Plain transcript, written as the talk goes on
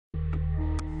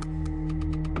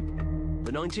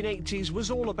The 1980s was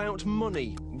all about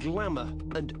money, glamour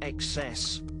and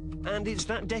excess. And it's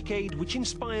that decade which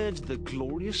inspired the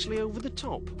gloriously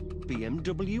over-the-top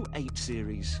BMW 8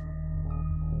 Series.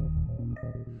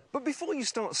 But before you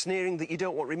start sneering that you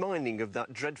don't want reminding of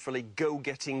that dreadfully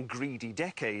go-getting, greedy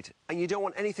decade, and you don't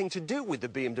want anything to do with the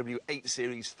BMW 8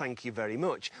 Series, thank you very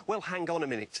much, well, hang on a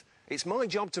minute. It's my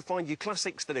job to find you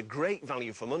classics that are great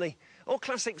value for money, or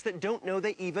classics that don't know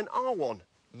they even are one,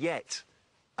 yet.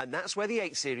 And that's where the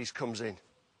 8 Series comes in.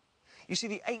 You see,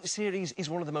 the 8 Series is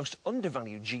one of the most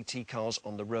undervalued GT cars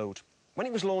on the road. When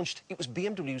it was launched, it was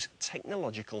BMW's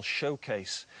technological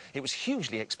showcase. It was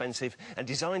hugely expensive and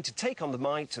designed to take on the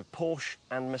might of Porsche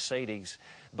and Mercedes.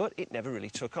 But it never really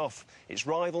took off. Its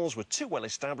rivals were too well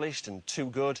established and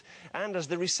too good, and as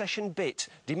the recession bit,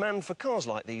 demand for cars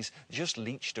like these just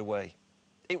leached away.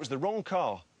 It was the wrong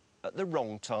car at the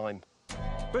wrong time.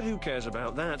 But who cares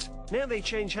about that? Now they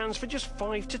change hands for just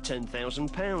 £5,000 to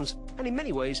 £10,000. And in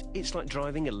many ways, it's like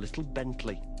driving a little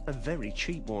Bentley, a very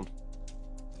cheap one.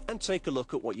 And take a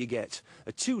look at what you get.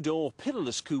 A two-door,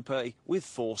 pillarless coupe with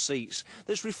 4 seats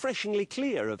that's refreshingly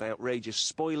clear of outrageous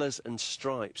spoilers and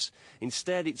stripes.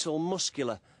 Instead, it's all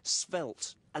muscular,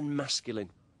 svelte and masculine.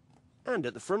 And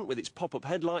at the front, with its pop-up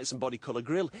headlights and body-colour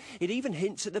grille, it even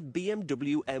hints at the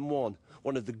BMW M1,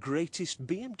 one of the greatest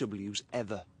BMWs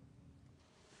ever.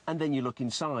 And then you look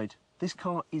inside. This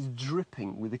car is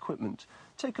dripping with equipment.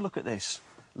 Take a look at this.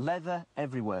 Leather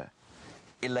everywhere.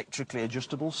 Electrically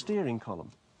adjustable steering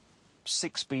column.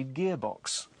 6-speed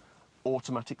gearbox.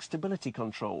 Automatic stability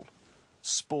control.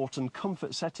 Sport and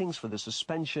comfort settings for the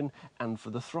suspension and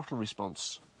for the throttle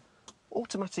response.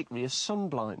 Automatic rear sun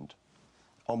blind.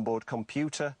 Onboard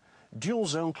computer. Dual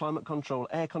zone climate control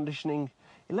air conditioning.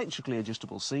 Electrically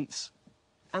adjustable seats.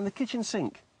 And the kitchen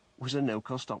sink was a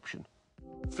no-cost option.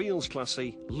 Feels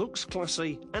classy, looks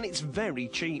classy, and it's very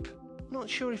cheap. Not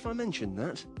sure if I mentioned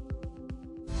that.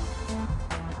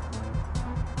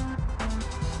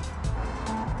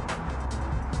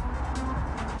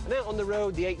 And out on the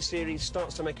road, the 8 Series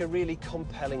starts to make a really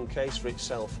compelling case for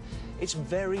itself. It's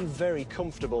very, very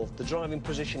comfortable. The driving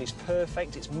position is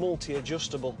perfect, it's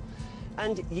multi-adjustable.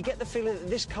 And you get the feeling that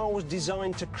this car was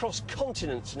designed to cross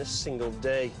continents in a single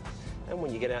day. And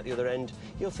when you get out the other end,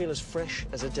 you'll feel as fresh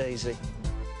as a daisy.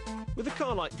 With a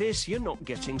car like this, you're not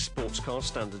getting sports car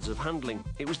standards of handling.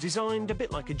 It was designed a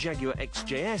bit like a Jaguar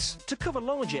XJS to cover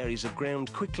large areas of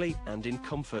ground quickly and in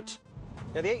comfort.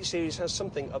 Now, the 8 Series has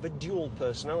something of a dual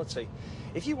personality.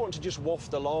 If you want to just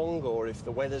waft along, or if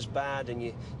the weather's bad and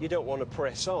you don't want to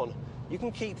press on, you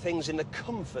can keep things in the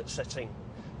comfort setting.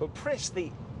 But press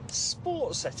the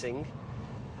sport setting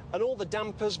and all the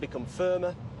dampers become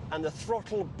firmer and the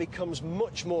throttle becomes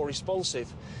much more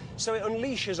responsive. So it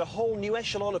unleashes a whole new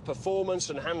echelon of performance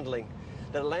and handling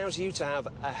that allows you to have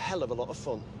a hell of a lot of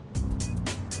fun.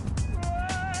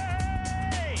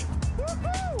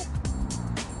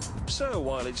 So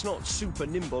while it's not super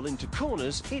nimble into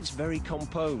corners, it's very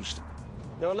composed.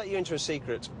 Now I'll let you into a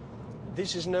secret.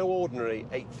 This is no ordinary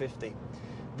 850.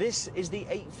 This is the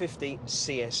 850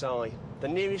 CSI, the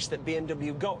nearest that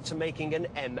BMW got to making an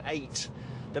M8.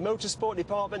 The motorsport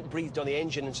department breathed on the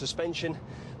engine and suspension,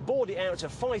 bored it out to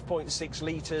 5.6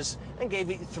 litres and gave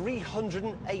it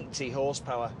 380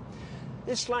 horsepower.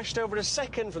 This slashed over a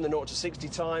second from the 0 to 60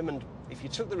 time, and if you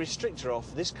took the restrictor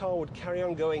off, this car would carry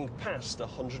on going past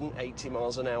 180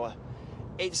 miles an hour.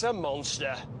 It's a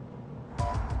monster.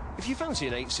 If you fancy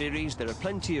an 8 Series, there are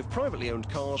plenty of privately owned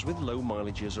cars with low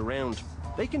mileages around.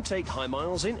 They can take high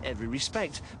miles in every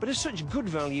respect, but at such good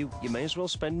value, you may as well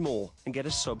spend more and get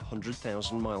a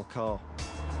sub-100,000-mile car.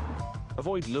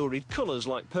 Avoid lurid colours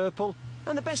like purple,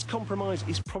 and the best compromise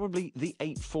is probably the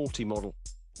 840 model.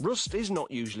 Rust is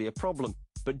not usually a problem,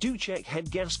 but do check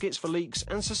head gaskets for leaks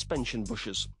and suspension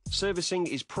bushers. Servicing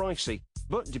is pricey,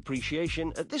 but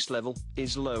depreciation at this level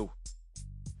is low.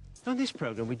 On this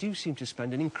programme, we do seem to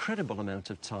spend an incredible amount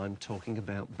of time talking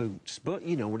about boots. But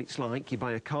you know what it's like. You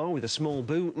buy a car with a small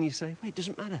boot and you say, well, it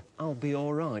doesn't matter, I'll be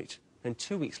all right. And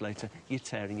 2 weeks later, you're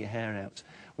tearing your hair out.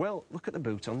 Well, look at the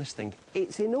boot on this thing.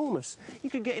 It's enormous. You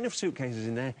could get enough suitcases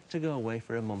in there to go away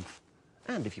for a month.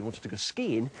 And if you wanted to go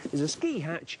skiing, there's a ski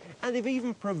hatch, and they've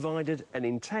even provided an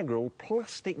integral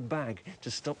plastic bag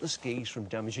to stop the skis from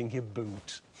damaging your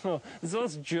boot. Oh,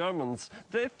 those Germans,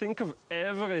 they think of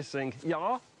everything,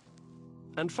 yeah?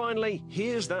 And finally,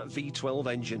 here's that V12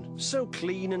 engine, so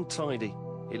clean and tidy.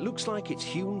 It looks like it's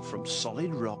hewn from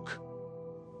solid rock.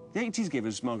 The 80s gave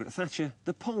us Margaret Thatcher,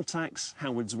 the poll tax,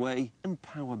 Howard's Way and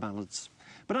power ballads.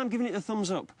 But I'm giving it a thumbs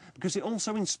up because it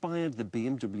also inspired the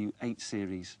BMW 8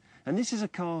 Series. And this is a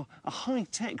car, a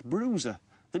high-tech bruiser,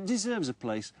 that deserves a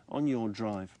place on your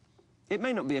drive. It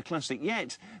may not be a classic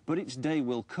yet, but its day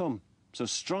will come. So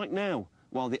strike now,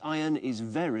 while the iron is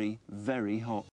very, very hot.